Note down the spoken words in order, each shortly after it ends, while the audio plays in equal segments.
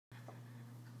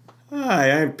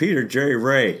Hi, I'm Peter J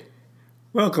Rea.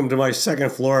 Welcome to my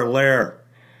second floor lair.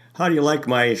 How do you like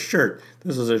my shirt?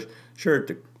 This is a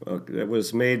shirt that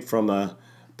was made from a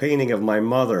painting of my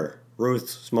mother, Ruth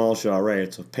Smallshaw Rea.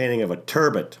 It's a painting of a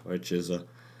turbot, which is a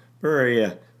very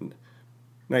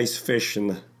nice fish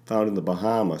found in the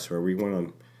Bahamas, where we went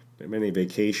on many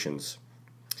vacations.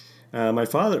 My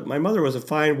mother was a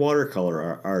fine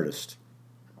watercolor artist.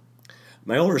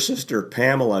 My older sister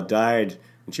Pamela died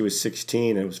when she was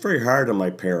 16, and it was very hard on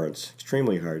my parents,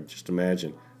 extremely hard. Just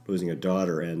imagine losing a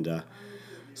daughter. And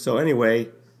so anyway,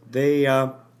 they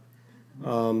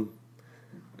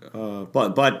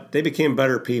but they became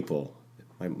better people.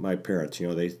 My parents,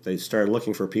 they started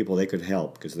looking for people they could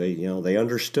help because they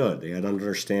understood. They had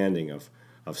understanding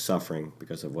of suffering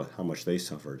because of how much they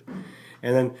suffered.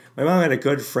 And then my mom had a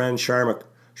good friend, Shar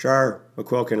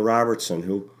McQuilkin Robertson,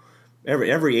 who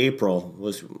every April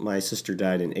my sister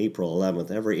died in April 11th.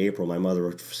 Every April my mother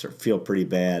would feel pretty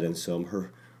bad, and so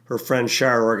her friend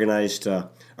Shar organized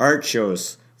art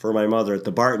shows for my mother at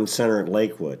the Barton Center at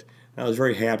Lakewood. I was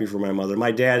very happy for my mother. My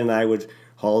dad and I would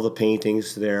haul the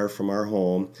paintings there from our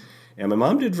home, and my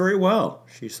mom did very well.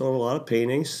 She sold a lot of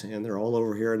paintings, and they're all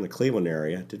over here in the Cleveland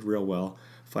area. Did real well.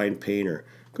 Fine painter.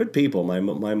 Good people, my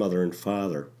mother and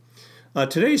father.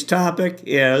 Today's topic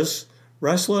is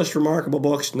Resalest Remarkable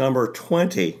Books number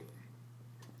 20.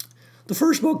 The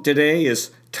first book today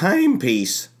is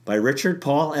Timepiece by Richard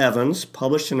Paul Evans,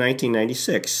 published in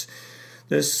 1996.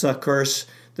 This, of course,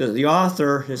 the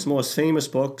author, his most famous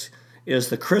book is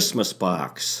The Christmas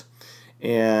Box.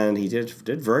 And he did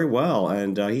very well,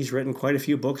 and he's written quite a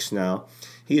few books now.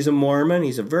 He's a Mormon.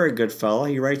 He's a very good fellow.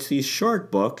 He writes these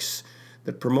short books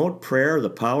that promote prayer,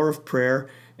 the power of prayer,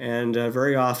 and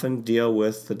very often deal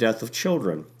with the death of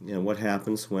children. What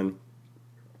happens when,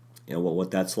 what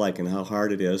that's like and how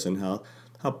hard it is, and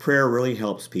how prayer really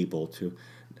helps people, to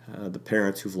the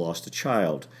parents who've lost a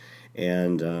child.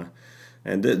 And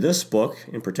this book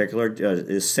in particular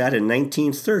is set in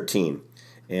 1913.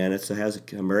 And it has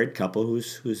a married couple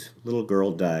whose little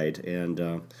girl died,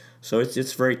 and so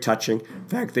it's very touching. In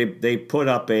fact, they put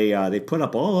up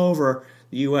all over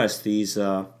the U.S. these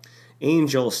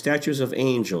statues of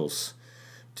angels,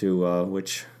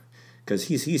 because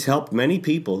he's helped many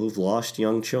people who've lost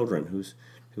young children,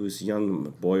 whose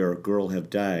young boy or girl have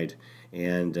died,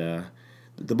 and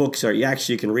the books are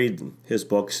you can read his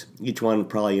books, each one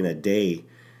probably in a day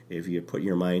if you put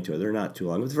your mind to it. They're not too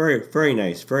long. It's very, very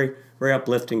nice, very, very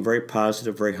uplifting, very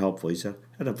positive, very helpful. He's had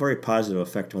a very positive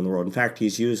effect on the world. In fact,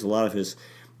 he's used a lot of his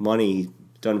money,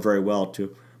 done very well,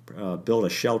 to build a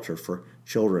shelter for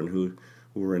children who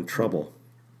were in trouble.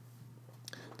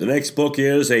 The next book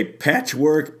is A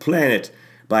Patchwork Planet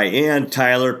by Ann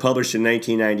Tyler, published in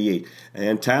 1998.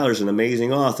 Ann Tyler's an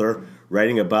amazing author,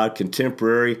 writing about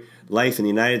contemporary life in the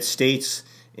United States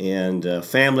and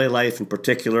family life in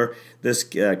particular.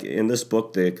 In this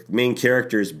book, the main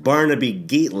character is Barnaby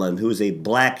Gatlin, who is a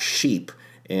black sheep,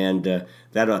 and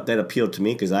that appealed to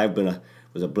me because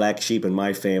was a black sheep in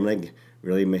my family.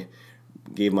 Really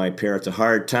gave my parents a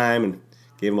hard time and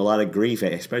gave them a lot of grief,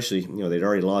 especially they'd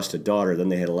already lost a daughter. Then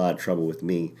they had a lot of trouble with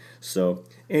me. So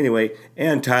anyway,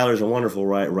 Ann Tyler's a wonderful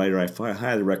writer. I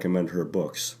highly recommend her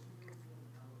books.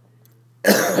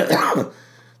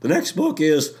 The next book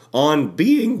is On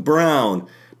Being Brown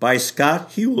by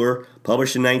Scott Hewler,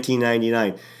 published in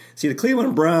 1999. See, the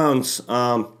Cleveland Browns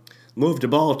moved to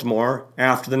Baltimore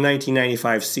after the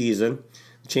 1995 season,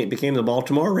 became the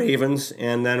Baltimore Ravens,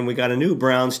 and then we got a new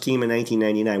Browns team in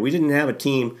 1999. We didn't have a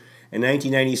team in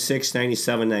 1996,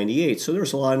 97, 98, so there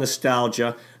was a lot of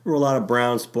nostalgia. There were a lot of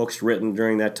Browns books written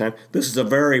during that time. This is a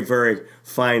very, very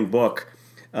fine book.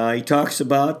 He talks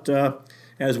about,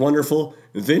 has wonderful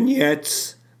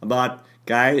vignettes about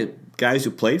guys who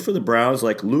played for the Browns,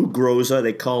 like Lou Groza,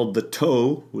 they called the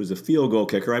Toe, who was a field goal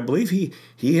kicker. I believe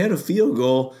he had a field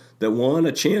goal that won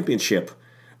a championship.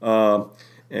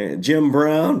 Jim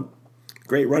Brown,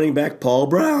 great running back. Paul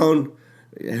Brown,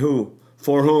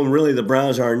 for whom really the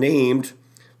Browns are named.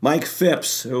 Mike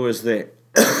Phipps, who was the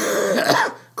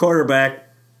quarterback,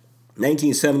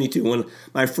 1972, when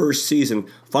my first season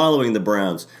following the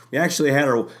Browns. We actually had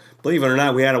believe it or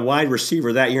not, we had a wide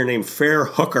receiver that year named Fair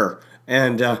Hooker.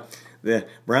 And the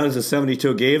Browns in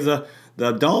 72 gave the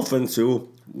Dolphins,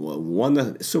 who won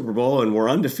the Super Bowl and were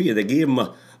undefeated, they gave them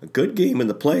a good game in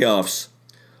the playoffs.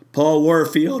 Paul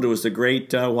Warfield, who was the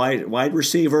great wide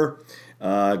receiver.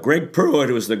 Greg Pruitt,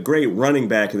 who was the great running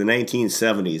back in the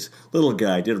 1970s. Little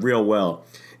guy, did real well.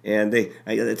 And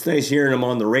it's nice hearing him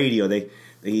on the radio.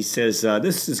 He says,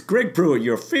 this is Greg Pruitt,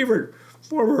 your favorite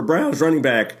former Browns running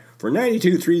back, for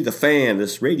 92.3 The Fan,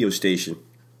 this radio station.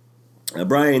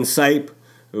 Brian Sipe,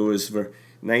 who was for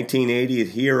 1980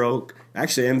 hero,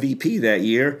 actually MVP that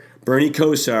year. Bernie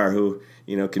Kosar, who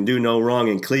can do no wrong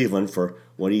in Cleveland for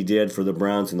what he did for the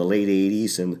Browns in the late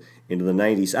 80s and into the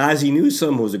 90s. Ozzie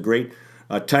Newsome was a great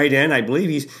tight end. I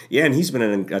believe he's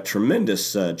been a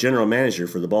tremendous general manager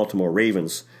for the Baltimore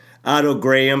Ravens. Otto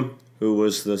Graham, who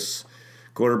was this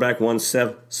quarterback, won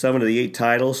 7 of the 8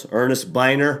 titles. Ernest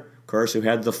Biner, of course, who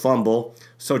had the fumble.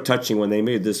 So touching when they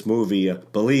made this movie,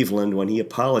 Believeland, when he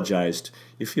apologized.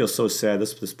 You feel so sad.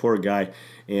 This poor guy,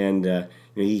 and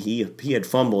he had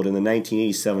fumbled in the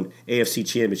 1987 AFC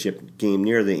Championship game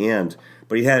near the end,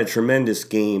 but he had a tremendous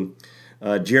game.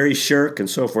 Jerry Shirk and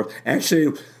so forth.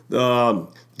 Actually,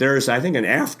 there's, I think, an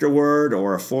afterword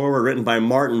or a foreword written by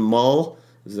Martin Mull,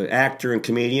 who's an actor and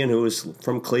comedian who was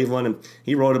from Cleveland, and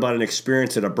he wrote about an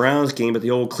experience at a Browns game at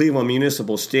the old Cleveland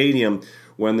Municipal Stadium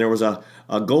when there was a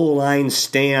goal line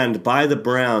stand by the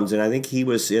Browns, and I think he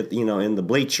was in the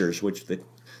bleachers, which they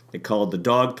called the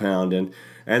dog pound, and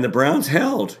the Browns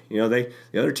held. The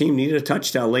other team needed a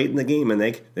touchdown late in the game, and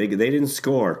they didn't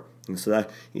score. And so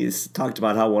he talked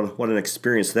about what an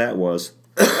experience that was.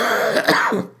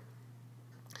 The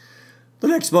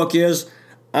next book is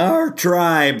Our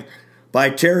Tribe by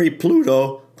Terry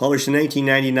Pluto, published in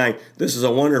 1999. This is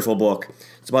a wonderful book.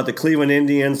 It's about the Cleveland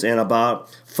Indians and about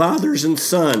fathers and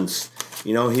sons.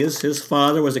 His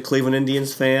father was a Cleveland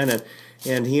Indians fan,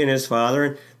 and he and his father,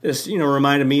 and this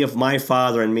reminded me of my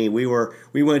father and me. We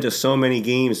went to so many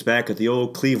games back at the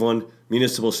old Cleveland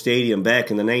Municipal Stadium back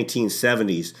in the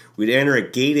 1970s. We'd enter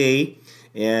at Gate A,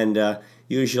 and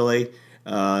usually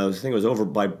I think it was over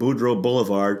by Boudreaux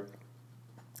Boulevard,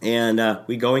 and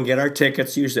we go and get our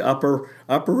tickets, usually upper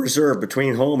reserve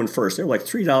between home and first. They were like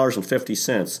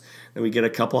 $3.50. Then we get a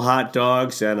couple hot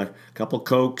dogs and a couple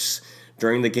Cokes.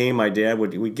 During the game, my dad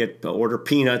would order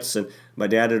peanuts, and my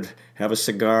dad would have a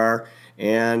cigar,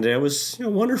 and it was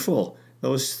wonderful.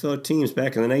 Those teams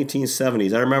back in the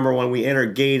 1970s. I remember when we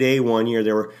entered Gate A one year,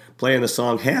 they were playing the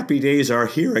song "Happy Days Are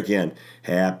Here Again."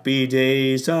 Happy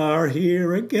days are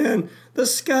here again. The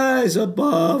skies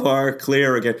above are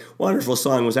clear again. Wonderful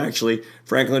song. Was actually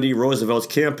Franklin D. Roosevelt's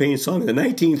campaign song in the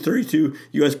 1932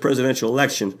 U.S. presidential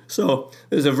election. So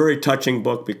this is a very touching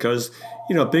book because,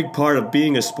 a big part of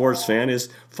being a sports fan is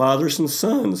fathers and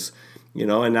sons.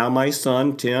 And now my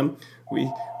son, Tim,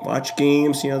 we watch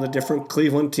games, the different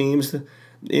Cleveland teams, the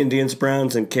Indians,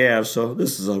 Browns, and Cavs. So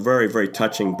this is a very, very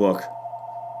touching book.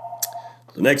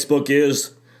 The next book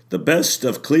is The Best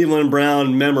of Cleveland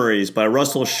Brown Memories by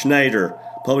Russell Schneider,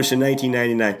 published in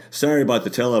 1999. Sorry about the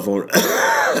telephone.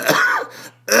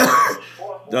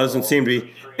 Doesn't seem to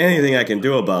be anything I can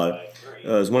do about it.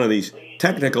 It's one of these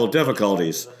technical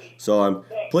difficulties. So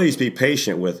please be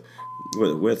patient with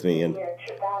me.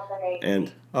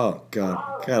 And oh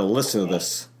God, gotta listen to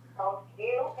this.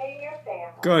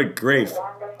 Good grief.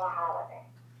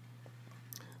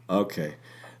 Okay,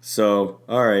 so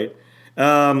all right.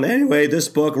 Anyway, this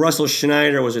book, Russell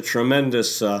Schneider was a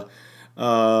tremendous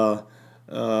writer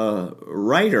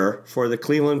for the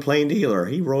Cleveland Plain Dealer.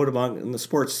 He wrote about in the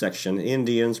sports section,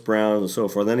 Indians, Browns, and so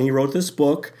forth. Then he wrote this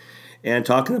book and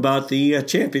talking about the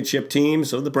championship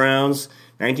teams of the Browns,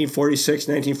 1946,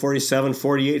 1947,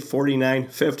 48, 49,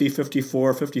 50,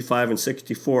 54, 55, and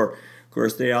 64. Of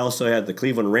course, they also had the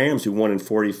Cleveland Rams who won in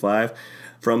 45.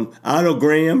 From Otto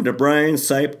Graham to Brian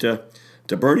Sipe to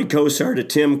Bernie Kosar to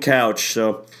Tim Couch.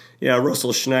 So, yeah,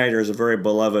 Russell Schneider is a very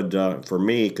beloved for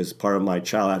me because part of my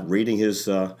childhood reading his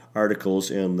articles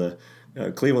in the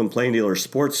Cleveland Plain Dealer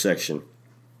sports section.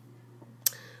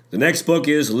 The next book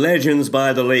is Legends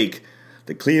by the Lake,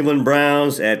 The Cleveland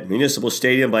Browns at Municipal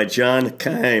Stadium by John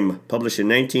Keim, published in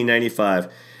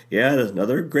 1995. Yeah,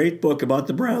 another great book about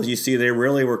the Browns. You see, they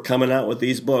really were coming out with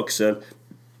these books. At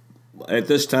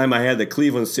this time, I had the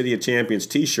Cleveland City of Champions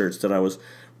T-shirts that I was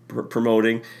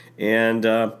promoting, and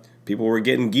people were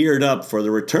getting geared up for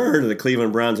the return of the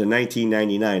Cleveland Browns in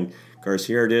 1999. Of course,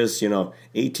 here it is,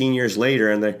 18 years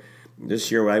later, and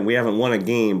this year we haven't won a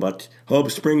game, but hope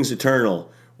springs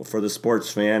eternal for the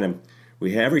sports fan. And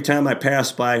every time I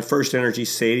pass by First Energy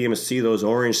Stadium and see those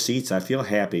orange seats, I feel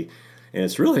happy. And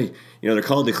it's really, they're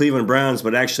called the Cleveland Browns,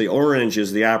 but actually orange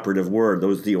is the operative word.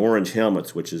 The orange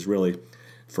helmets, which is really,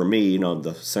 for me,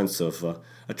 the sense of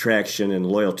attraction and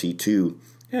loyalty to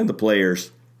and the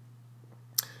players.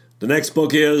 The next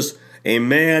book is A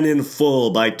Man in Full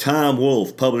by Tom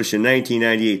Wolfe, published in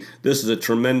 1998. This is a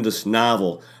tremendous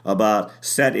novel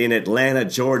set in Atlanta,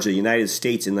 Georgia, United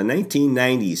States in the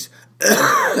 1990s.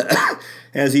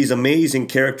 Has these amazing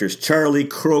characters. Charlie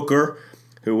Croker,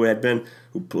 who had been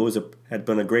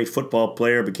a great football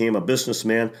player, became a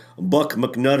businessman. Buck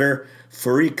McNutter,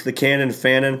 Farik the Cannon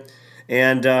Fannin,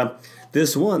 and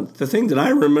the thing that I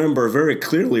remember very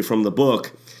clearly from the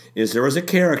book is there was a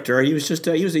character. He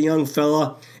was a young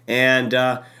fella, and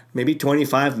maybe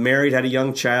 25, married, had a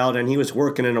young child, and he was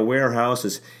working in a warehouse.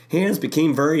 His hands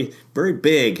became very, very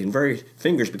big, and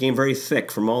fingers became very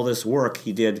thick from all this work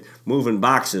he did moving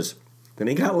boxes. Then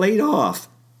he got laid off,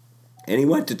 and he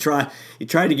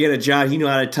tried to get a job. He knew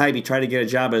how to type. He tried to get a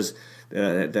job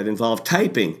that involved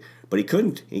typing, but he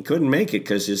couldn't make it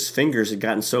because his fingers had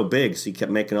gotten so big, so he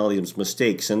kept making all these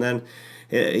mistakes. And then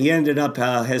he ended up,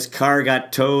 his car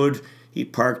got towed. He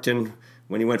parked in,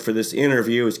 when he went for this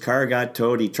interview, his car got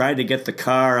towed. He tried to get the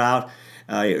car out.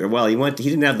 He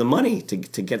didn't have the money to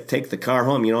take the car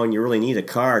home, and you really need a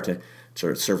car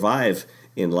to survive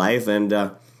in life.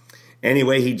 And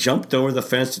anyway, he jumped over the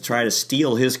fence to try to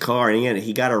steal his car, and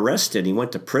he got arrested. He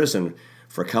went to prison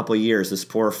for a couple of years, this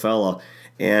poor fellow.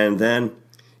 And then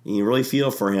you really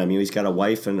feel for him. He's got a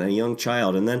wife and a young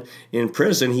child. And then in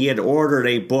prison, he had ordered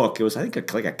a book. It was, I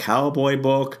think, like a cowboy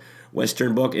book,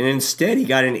 Western book. And instead, he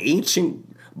got an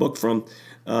ancient book from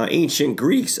ancient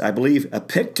Greeks, I believe,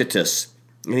 Epictetus.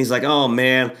 And he's like, oh,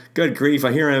 man, good grief.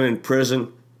 I hear I'm in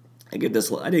prison. I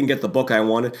didn't get the book I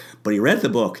wanted. But he read the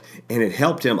book, and it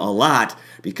helped him a lot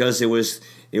because it was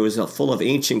full of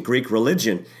ancient Greek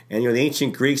religion. And the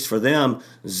ancient Greeks, for them,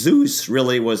 Zeus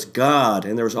really was God.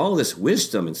 And there was all this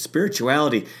wisdom and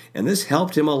spirituality. And this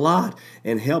helped him a lot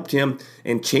and helped him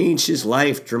and changed his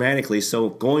life dramatically. So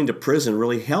going to prison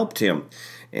really helped him.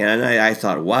 And I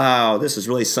thought, wow, this is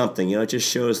really something. It just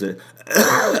shows that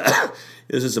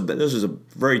this was a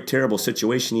very terrible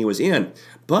situation he was in.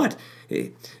 But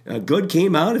good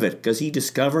came out of it because he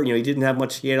discovered, he didn't have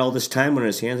much, he had all this time on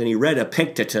his hands, and he read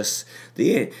Epictetus,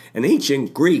 an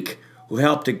ancient Greek who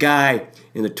helped a guy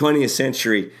in the 20th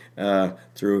century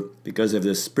because of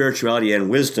his spirituality and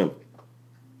wisdom.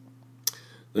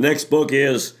 The next book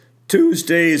is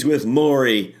Tuesdays with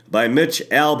Maury by Mitch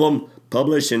Albom,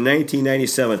 published in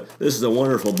 1997. This is a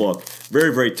wonderful book,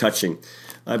 very, very touching.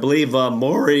 I believe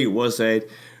Maury was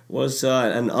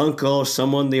an uncle,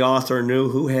 someone the author knew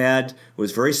who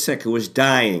was very sick, who was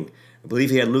dying. I believe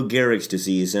he had Lou Gehrig's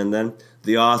disease, and then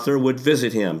the author would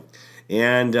visit him.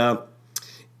 And,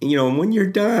 when you're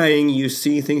dying, you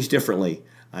see things differently,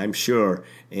 I'm sure.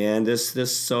 And as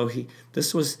this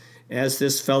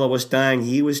fellow was dying,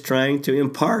 he was trying to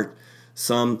impart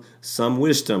some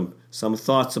wisdom, some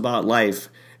thoughts about life.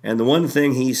 And the one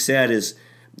thing he says,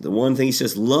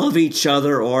 love each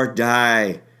other or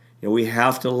die. We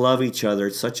have to love each other.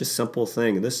 It's such a simple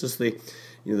thing. This is the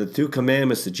two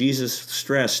commandments that Jesus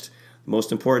stressed.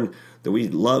 Most important, that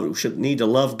we should need to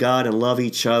love God and love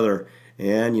each other.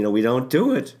 And we don't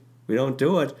do it. We don't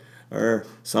do it. Or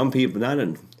some people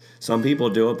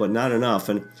do it, but not enough.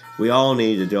 And we all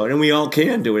need to do it, and we all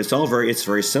can do it. It's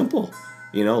very simple.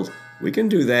 We can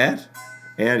do that.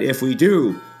 And if we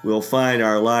do, we'll find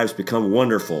our lives become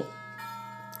wonderful.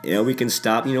 We can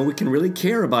stop. We can really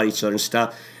care about each other and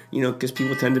stop. Because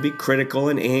people tend to be critical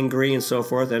and angry and so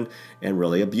forth, and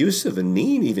really abusive and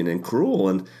mean even and cruel.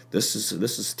 And this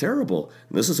is terrible.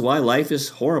 And this is why life is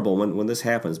horrible when this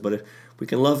happens. But if we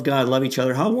can love God, love each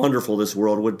other, how wonderful this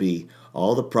world would be.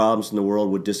 All the problems in the world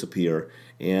would disappear,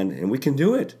 and we can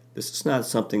do it. This is not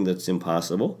something that's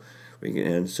impossible.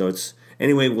 You just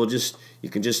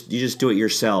do it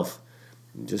yourself.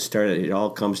 Just start it. It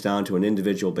all comes down to an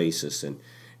individual basis, and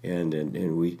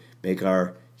we make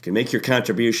you can make your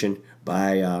contribution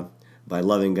by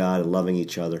loving God and loving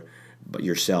each other, but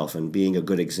yourself, and being a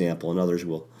good example, and others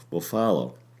will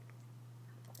follow.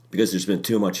 Because there's been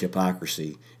too much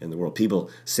hypocrisy in the world. People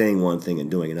saying one thing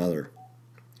and doing another.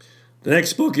 The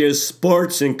next book is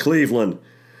Sports in Cleveland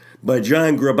by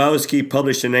John Grabowski,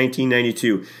 published in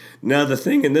 1992. Now, the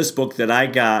thing in this book that I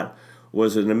got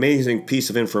was an amazing piece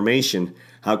of information,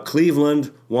 how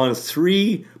Cleveland won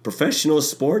 3 professional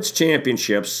sports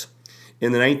championships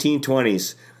in the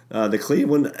 1920s. The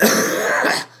Cleveland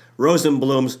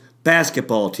Rosenblum's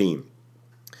basketball team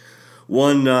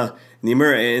won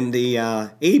in the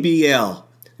ABL,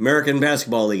 American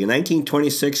Basketball League, in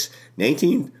 1926,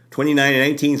 1929, and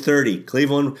 1930.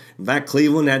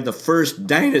 Cleveland had the first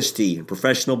dynasty in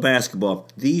professional basketball.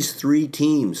 These 3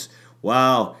 teams,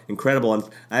 wow, incredible. And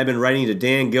I've been writing to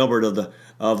Dan Gilbert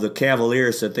of the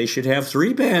Cavaliers that they should have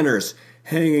 3 banners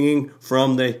hanging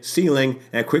from the ceiling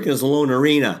at Quicken Loan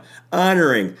Arena,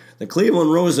 honoring the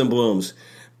Cleveland Rosenblums,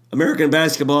 American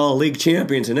Basketball League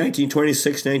champions in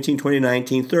 1926, 1929,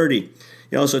 1930.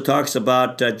 He also talks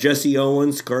about Jesse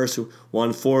Owens, of course, who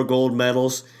won 4 gold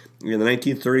medals in the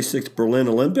 1936 Berlin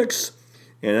Olympics.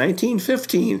 And in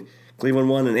 1915, Cleveland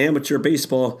won an amateur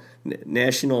baseball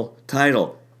national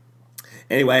title.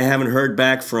 Anyway, I haven't heard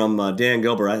back from Dan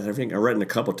Gilbert. I think I read it a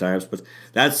couple times, but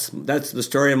that's the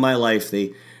story of my life.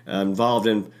 They involved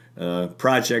in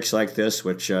projects like this,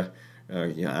 which I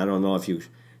don't know if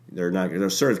they're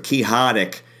sort of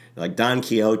quixotic, like Don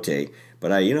Quixote.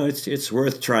 But it's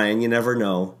worth trying. You never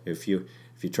know if you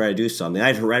try to do something.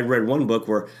 I read one book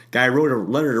where a guy wrote a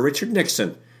letter to Richard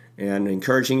Nixon and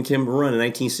encouraging him to run in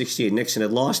 1968. Nixon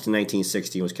had lost in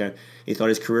 1960. He thought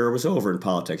his career was over in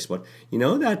politics. But,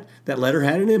 that letter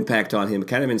had an impact on him. It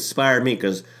kind of inspired me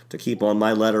to keep on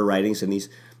my letter writings and these,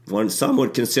 what some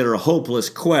would consider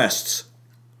hopeless quests.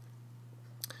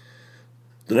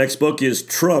 The next book is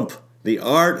Trump, The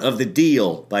Art of the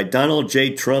Deal by Donald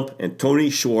J. Trump and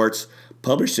Tony Schwartz,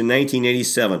 published in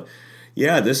 1987.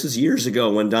 Yeah, this is years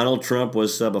ago when Donald Trump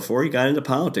was, before he got into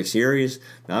politics.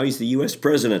 Now he's the U.S.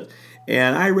 president.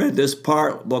 And I read this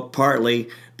book partly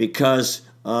because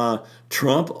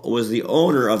Trump was the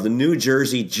owner of the New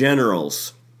Jersey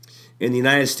Generals in the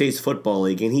United States Football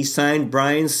League. And he signed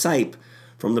Brian Sipe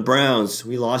from the Browns.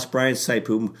 We lost Brian Sipe,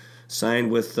 who signed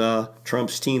with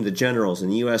Trump's team, the Generals, in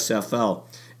the USFL.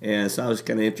 And so I was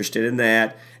kind of interested in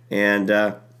that.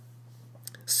 And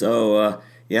so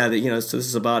this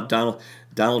is about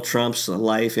Donald Trump's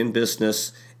life in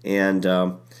business, and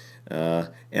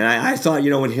I thought,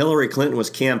 when Hillary Clinton was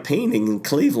campaigning in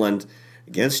Cleveland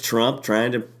against Trump,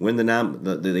 trying to win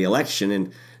the election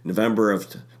in November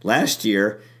of last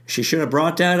year, she should have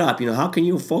brought that up. How can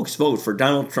you folks vote for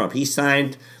Donald Trump? He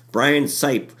signed Brian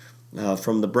Sipe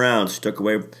from the Browns, took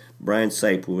away Brian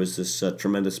Sipe, who was this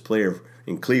tremendous player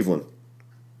in Cleveland.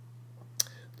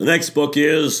 The next book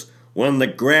is When the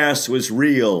Grass Was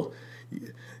Real.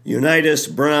 Unitas,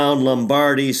 Brown,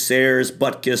 Lombardi, Sayers,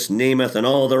 Butkus, Namath, and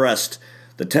all the rest.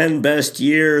 The 10 best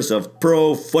years of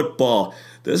pro football.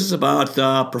 This is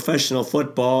about professional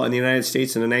football in the United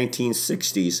States in the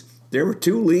 1960s. There were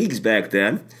two leagues back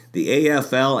then, the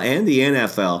AFL and the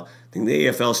NFL. I think the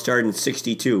AFL started in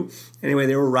 62. Anyway,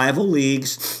 they were rival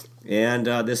leagues, and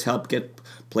this helped get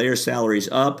player salaries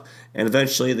up. And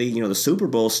eventually, the Super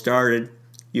Bowl started.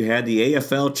 You had the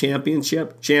AFL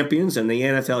champions and the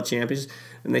NFL champions,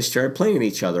 and they started playing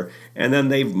each other. And then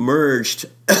they merged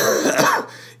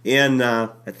in, I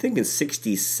think in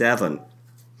 67.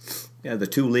 Yeah, the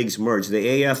two leagues merged.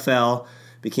 The AFL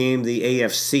became the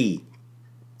AFC.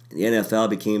 The NFL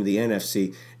became the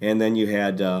NFC. And then you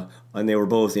had, and they were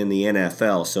both in the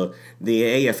NFL. So the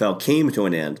AFL came to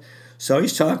an end. So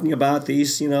he's talking about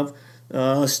these,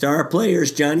 star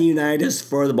players. Johnny Unitas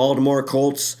for the Baltimore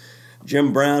Colts,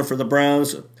 Jim Brown for the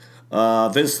Browns,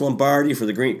 Vince Lombardi for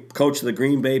the coach of the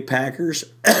Green Bay Packers,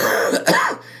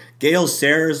 Gale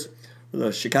Sayers for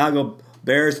the Chicago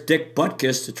Bears, Dick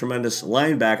Butkus, a tremendous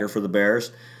linebacker for the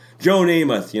Bears, Joe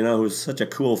Namath, who's such a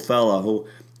cool fella who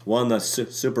won the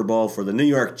Super Bowl for the New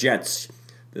York Jets,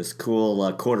 this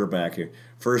cool quarterback here.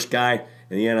 First guy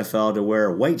in the NFL to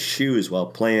wear white shoes while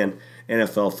playing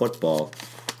NFL football.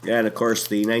 And, of course,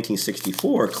 the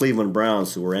 1964 Cleveland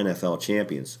Browns, who were NFL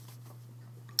champions.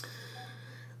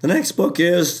 The next book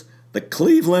is The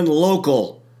Cleveland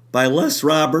Local by Les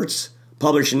Roberts,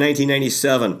 published in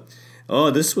 1997.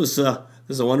 Oh, this is a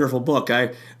wonderful book.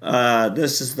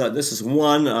 This is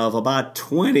one of about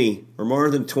 20 or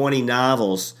more than 20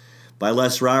 novels by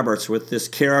Les Roberts with this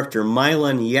character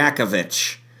Milan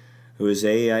Yakovich, who is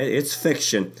it's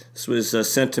fiction. This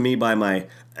was sent to me by my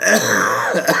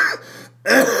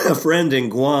friend in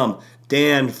Guam,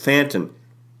 Dan Fanton.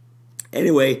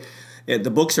 Anyway,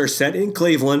 the books are set in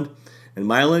Cleveland, and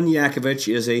Milan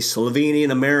Yakovich is a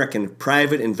Slovenian-American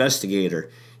private investigator.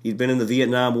 He'd been in the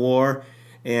Vietnam War,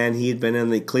 and he'd been in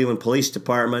the Cleveland Police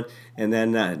Department, and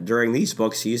then during these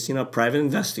books, he's a private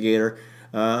investigator,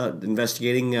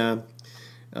 investigating,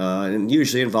 and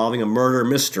usually involving a murder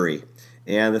mystery.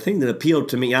 And the thing that appealed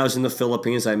to me, I was in the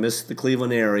Philippines, I missed the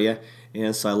Cleveland area,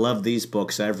 and so I love these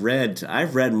books. I've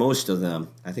read most of them.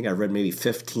 I think I've read maybe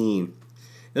 15.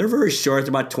 They're very short,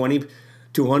 about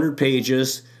 200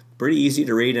 pages, pretty easy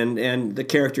to read, and the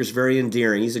character's very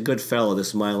endearing. He's a good fellow,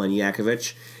 this Milan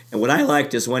Yakovich. And what I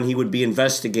liked is when he would be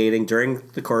investigating during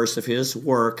the course of his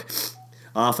work,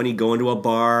 often he'd go into a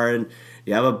bar and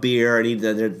you have a beer,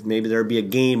 and maybe there'd be a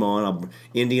game on, a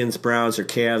Indians, Browns, or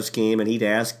Cavs game, and he'd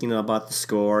ask, about the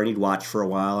score, and he'd watch for a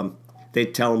while, and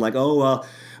they'd tell him, like,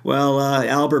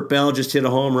 Albert Bell just hit a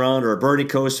home run, or Bernie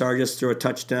Kosar just threw a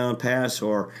touchdown pass,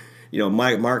 or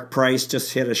Mark Price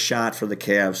just hit a shot for the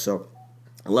Cavs. So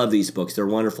I love these books. They're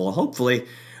wonderful. Hopefully,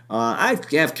 I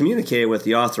have communicated with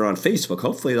the author on Facebook.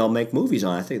 Hopefully they'll make movies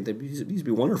on it. I think these would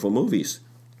be wonderful movies.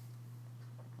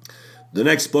 The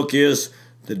next book is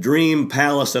The Dream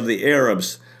Palace of the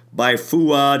Arabs by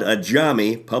Fuad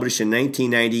Ajami, published in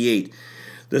 1998.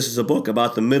 This is a book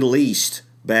about the Middle East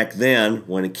back then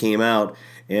when it came out,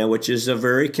 and which is a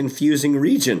very confusing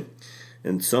region.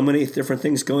 And so many different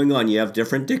things going on. You have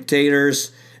different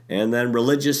dictators, and then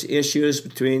religious issues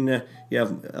between, you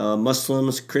have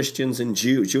Muslims, Christians, and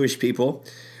Jewish people.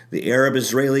 The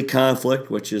Arab-Israeli conflict,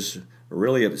 which is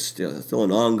really still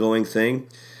an ongoing thing.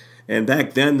 And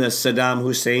back then, the Saddam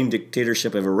Hussein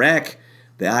dictatorship of Iraq,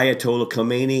 the Ayatollah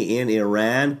Khomeini in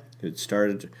Iran, who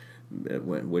started,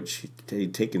 which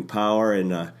had taken power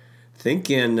in, I think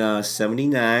in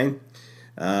 79.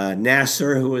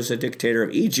 Nasser, who was a dictator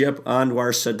of Egypt,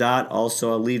 Anwar Sadat,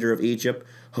 also a leader of Egypt,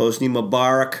 Hosni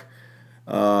Mubarak,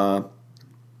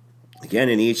 again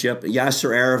in Egypt,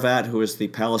 Yasser Arafat, who is the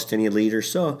Palestinian leader.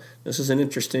 So this is an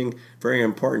interesting, very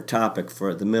important topic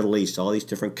for the Middle East, all these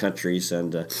different countries,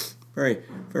 and very,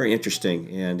 very interesting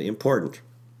and important.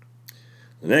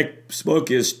 The next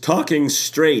book is Talking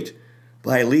Straight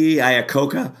by Lee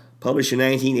Iacocca, published in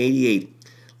 1988.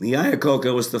 Lee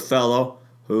Iacocca was the fellow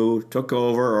who took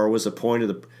over or was appointed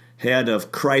the head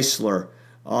of Chrysler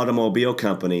Automobile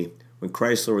Company when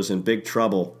Chrysler was in big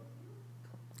trouble.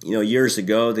 You know, years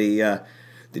ago, the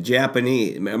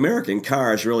Japanese, American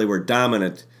cars really were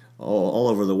dominant all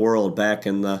over the world back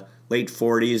in the late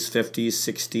 40s, 50s,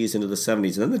 60s, into the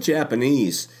 70s. And then the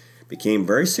Japanese became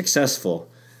very successful,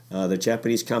 the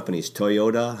Japanese companies,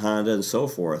 Toyota, Honda, and so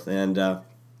forth. And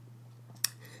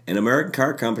American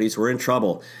car companies were in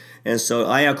trouble. And so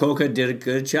Iacocca did a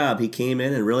good job. He came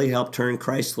in and really helped turn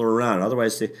Chrysler around.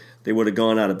 Otherwise, they would have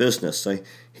gone out of business. So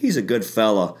he's a good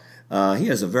fellow. He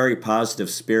has a very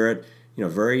positive spirit, you know,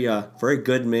 very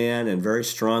good man and very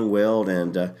strong-willed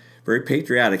and very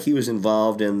patriotic. He was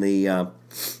involved in the,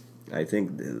 I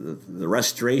think, the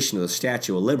restoration of the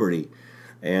Statue of Liberty.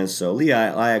 And so Lee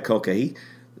Iacocca, he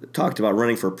talked about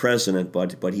running for president,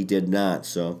 but he did not.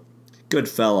 So good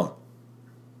fellow.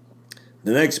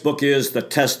 The next book is The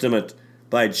Testament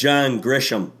by John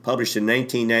Grisham, published in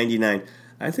 1999.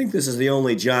 I think this is the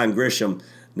only John Grisham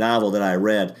novel that I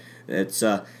read.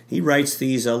 He writes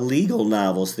these legal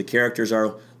novels. The characters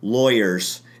are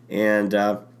lawyers, and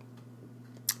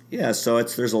yeah, so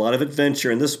there's a lot of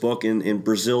adventure in this book. In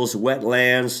Brazil's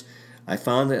wetlands, I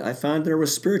found there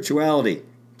was spirituality,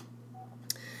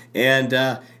 and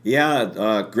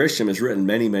Grisham has written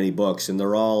many books, and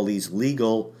they're all these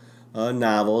legal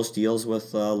novels, deals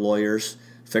with lawyers,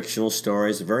 fictional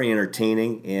stories, very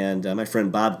entertaining. And my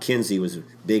friend Bob Kinsey was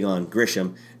big on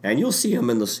Grisham, and you'll see him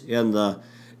and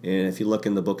if you look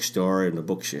in the bookstore and the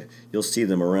books, you'll see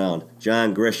them around.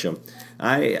 John Grisham.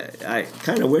 I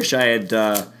kind of wish I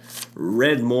had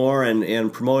read more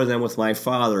and promoted them with my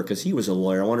father, because he was a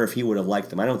lawyer. I wonder if he would have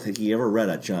liked them. I don't think he ever read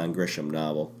a John Grisham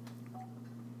novel.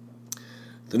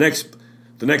 The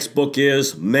next book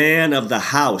is Man of the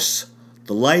House: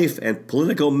 The Life and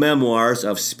Political Memoirs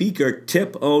of Speaker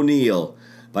Tip O'Neill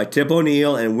by Tip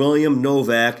O'Neill and William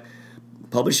Novak,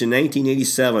 published in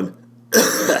 1987.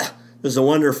 This is a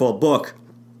wonderful book.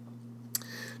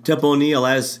 Tip O'Neill,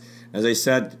 as I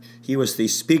said, he was the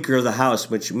Speaker of the House,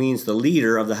 which means the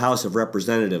leader of the House of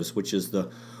Representatives, which is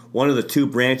one of the two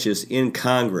branches in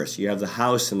Congress. You have the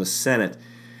House and the Senate,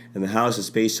 and the House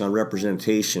is based on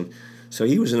representation. So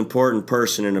he was an important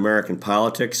person in American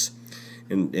politics.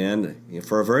 And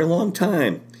for a very long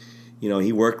time, you know,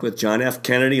 he worked with John F.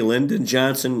 Kennedy, Lyndon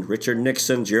Johnson, Richard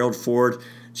Nixon, Gerald Ford,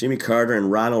 Jimmy Carter,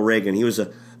 and Ronald Reagan. He was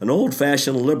an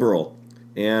old-fashioned liberal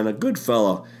and a good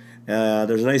fellow.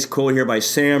 There's a nice quote here by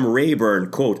Sam Rayburn,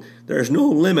 quote, "There's no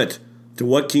limit to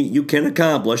what you can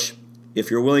accomplish if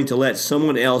you're willing to let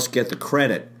someone else get the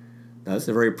credit." Now, that's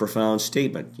a very profound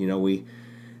statement. You know, we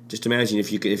just imagine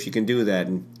if you can do that,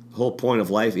 and the whole point of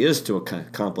life is to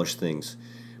accomplish things.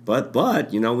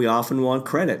 But you know, we often want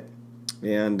credit,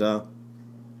 and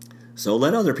so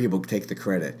let other people take the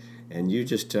credit, and you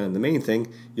just the main thing,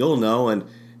 you'll know,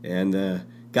 and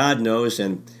God knows,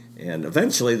 and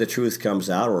eventually the truth comes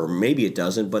out, or maybe it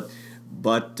doesn't, but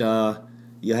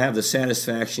you have the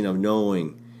satisfaction of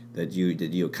knowing that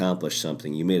you accomplished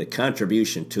something, you made a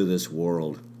contribution to this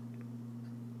world.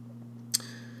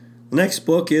 The next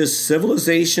book is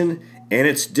Civilization and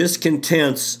Its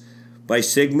Discontents by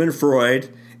Sigmund Freud,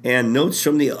 and Notes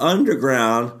from the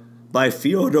Underground by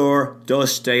Fyodor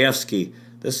Dostoevsky.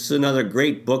 This is another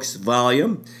great books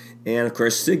volume. And, of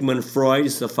course, Sigmund Freud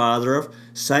is the father of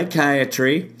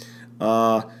psychiatry.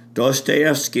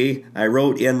 Dostoevsky, I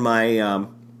wrote in my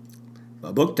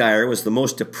book diary, was the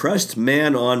most depressed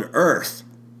man on earth.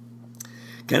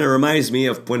 Kind of reminds me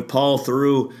of when Paul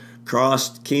Theroux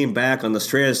came back on the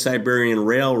Trans-Siberian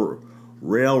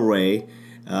Railway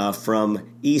from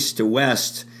east to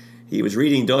west. He was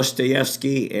reading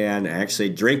Dostoevsky and actually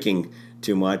drinking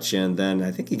too much, and then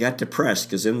I think he got depressed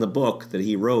because in the book that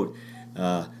he wrote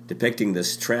depicting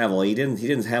this travel, he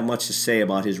didn't have much to say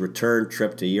about his return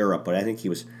trip to Europe, but I think he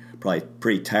was probably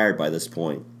pretty tired by this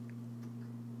point.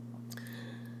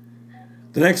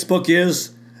 The next book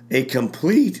is A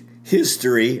Complete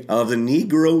History of the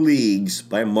Negro Leagues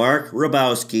by Mark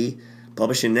Rabowski,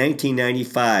 published in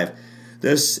 1995.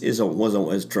 This was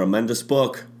a tremendous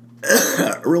book,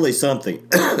 really something.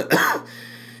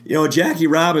 You know, Jackie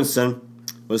Robinson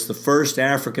was the first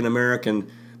African-American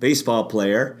baseball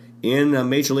player in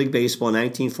Major League Baseball in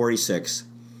 1946.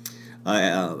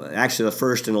 Actually, the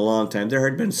first in a long time. There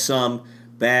had been some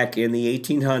back in the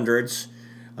 1800s.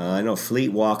 I know Fleet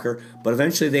Walker, but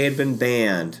eventually they had been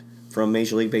banned from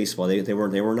Major League Baseball. They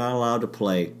were not allowed to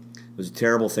play. It was a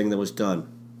terrible thing that was done,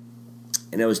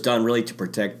 and it was done really to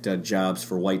protect jobs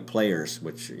for white players,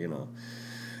 which, you know.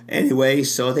 Anyway,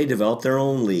 so they developed their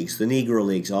own leagues, the Negro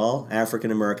Leagues, all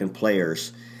African-American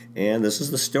players. And this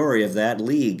is the story of that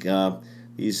league.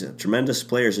 These tremendous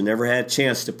players who never had a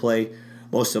chance to play.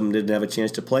 Most of them didn't have a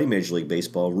chance to play Major League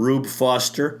Baseball. Rube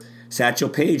Foster, Satchel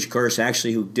Paige, of course,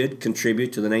 actually, who did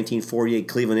contribute to the 1948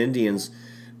 Cleveland Indians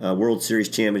World Series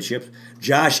championship.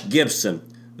 Josh Gibson,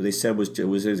 who they said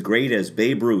was as great as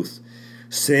Babe Ruth.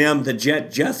 Sam the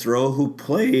Jet Jethro, who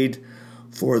played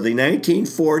for the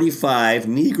 1945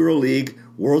 Negro League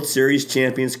World Series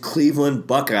champions Cleveland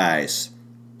Buckeyes.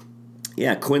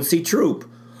 Yeah, Quincy Troop,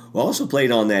 who also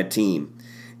played on that team.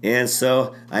 And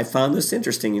so I found this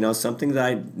interesting, you know, something that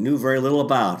I knew very little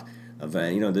about.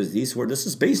 This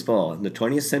is baseball in the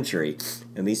 20th century,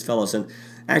 and these fellows. And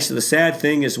actually, the sad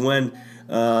thing is when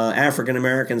African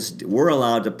Americans were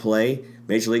allowed to play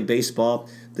Major League Baseball,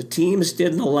 the teams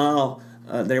didn't allow.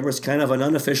 There was kind of an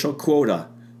unofficial quota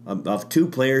of 2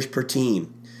 players per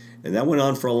team, and that went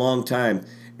on for a long time.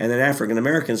 And then African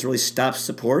Americans really stopped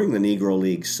supporting the Negro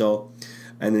Leagues.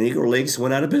 And the Negro Leagues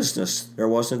went out of business. There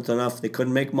wasn't enough; they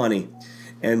couldn't make money,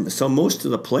 and so most of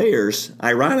the players,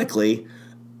 ironically,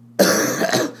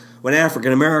 when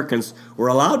African Americans were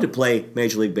allowed to play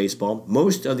Major League Baseball,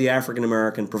 most of the African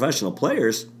American professional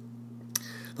players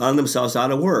found themselves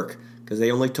out of work because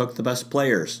they only took the best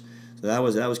players. So that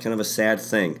was kind of a sad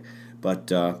thing.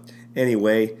 But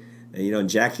anyway, you know,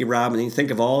 Jackie Robinson. You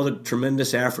think of all the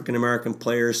tremendous African American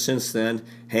players since then.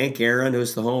 Hank Aaron,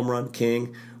 who's the home run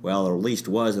king, well, or at least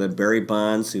was, and then Barry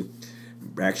Bonds, who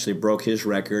actually broke his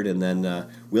record, and then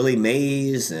Willie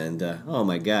Mays, and oh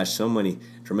my gosh, so many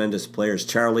tremendous players.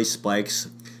 Charlie Spikes,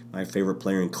 my favorite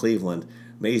player in Cleveland.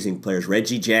 Amazing players.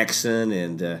 Reggie Jackson,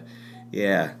 and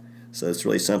yeah, so it's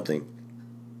really something.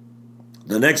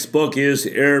 The next book is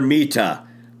Ermita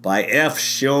by F.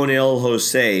 Sean L.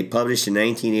 Jose, published in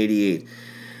 1988.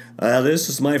 This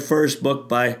is my first book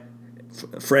by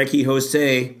Frankie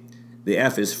Jose. The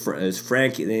F is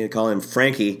Frankie. They call him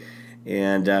Frankie.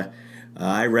 And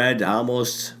I read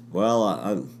almost,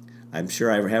 well, I'm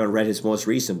sure I haven't read his most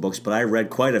recent books, but I read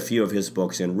quite a few of his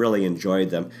books and really enjoyed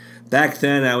them. Back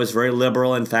then, I was very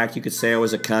liberal. In fact, you could say I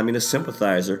was a communist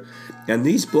sympathizer. And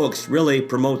these books really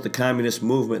promote the communist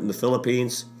movement in the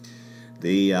Philippines,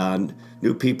 the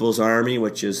New People's Army,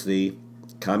 which is the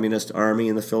communist army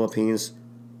in the Philippines.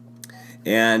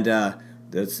 And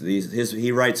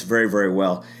he writes very, very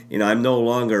well. You know,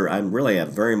 I'm really a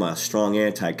very much strong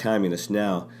anti-communist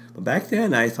now. But back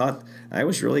then, I thought I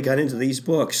really got into these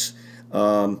books.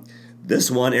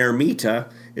 This one, Ermita,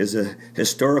 is a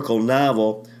historical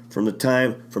novel from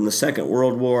the Second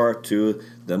World War to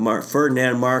the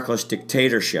Ferdinand Marcos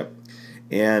dictatorship.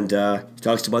 And he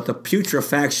talks about the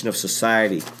putrefaction of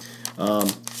society.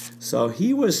 So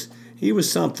he was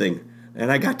something,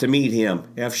 and I got to meet him.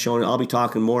 I'll be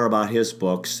talking more about his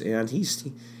books, and he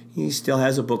still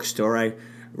has a bookstore. I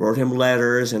wrote him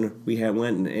letters, and we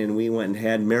went and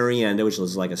had merienda, which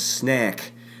was like a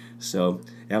snack. So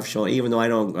even though I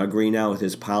don't agree now with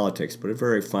his politics, but a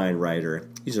very fine writer.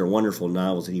 These are wonderful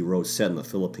novels that he wrote set in the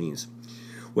Philippines.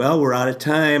 Well, we're out of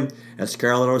time. As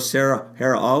Scarlett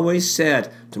O'Hara always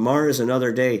said, tomorrow is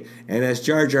another day. And as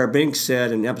Jar Jar Binks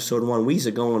said in episode 1, we's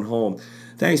a going home.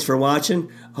 Thanks for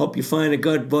watching. Hope you find a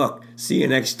good book. See you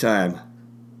next time.